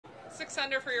6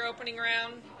 under for your opening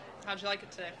round. How'd you like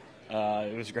it today?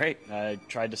 It was great. I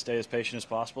tried to stay as patient as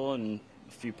possible, and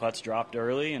a few putts dropped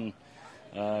early, and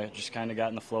just kind of got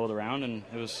in the flow of the round, and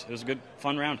it was a good,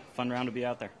 fun round to be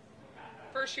out there.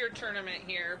 First year tournament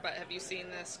here, but have you seen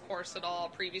this course at all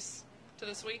previous to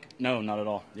this week? No, not at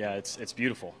all. Yeah, it's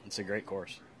beautiful. It's a great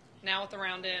course. Now with the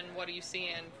round in, what are you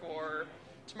seeing for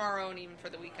tomorrow and even for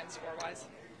the weekend score-wise?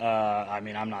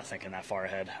 I'm not thinking that far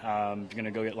ahead. I'm going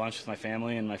to go get lunch with my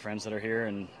family and my friends that are here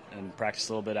and practice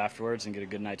a little bit afterwards and get a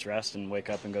good night's rest and wake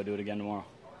up and go do it again tomorrow.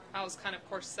 How's kind of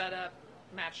course setup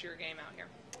match your game out here?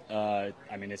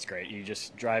 It's great. You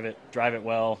just drive it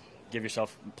well, give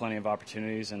yourself plenty of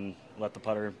opportunities, and let the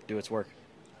putter do its work.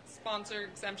 Sponsor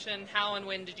exemption, how and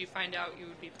when did you find out you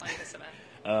would be playing this event?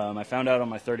 I found out on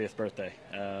my 30th birthday.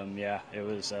 It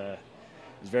was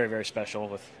very, very special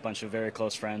with a bunch of very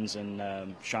close friends,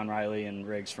 and Sean Riley and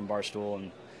Riggs from Barstool,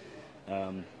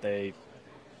 and they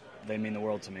mean the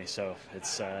world to me. So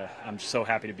I'm so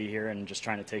happy to be here and just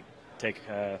trying to take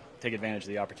advantage of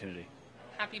the opportunity.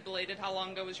 Happy belated. How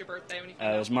long ago was your birthday when you found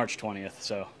out? out? It was March 20th.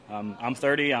 So I'm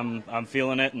 30. I'm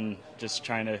feeling it and just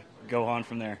trying to go on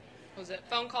from there. Was it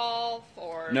phone call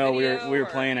or No, video, we were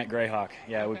playing at Greyhawk.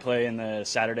 Yeah, Okay. We play in the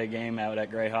Saturday game out at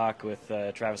Greyhawk with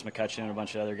Travis McCutcheon and a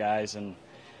bunch of other guys, and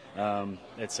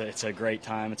it's a great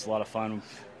time. It's a lot of fun,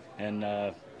 and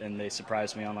they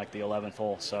surprised me on like the 11th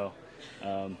hole. So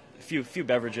a few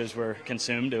beverages were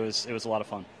consumed. It was a lot of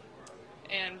fun.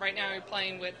 And right now you're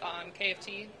playing with on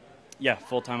KFT. Yeah,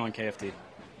 full time on KFT.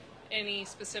 Any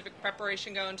specific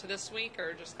preparation going to this week,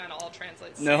 or just kind of all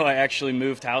translates? No, I actually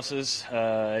moved houses.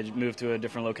 I moved to a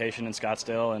different location in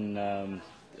Scottsdale, and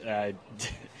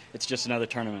it's just another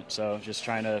tournament. So just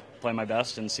trying to play my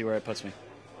best and see where it puts me.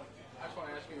 I just want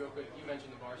to ask you real quick. You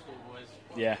mentioned the Barstool Boys.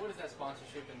 Yeah. What is that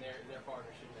sponsorship and their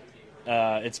partnership like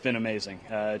to you? It's been amazing.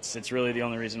 It's really the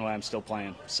only reason why I'm still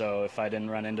playing. So if I didn't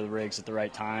run into the Riggs at the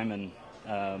right time, and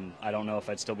I don't know if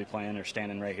I'd still be playing or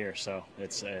standing right here. So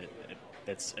it's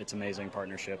amazing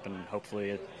partnership, and hopefully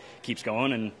it keeps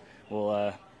going, and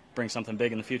we'll bring something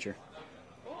big in the future.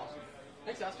 Awesome.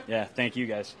 Thanks, Alistair. Yeah, thank you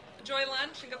guys. Enjoy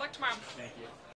lunch and good luck tomorrow. Thank you.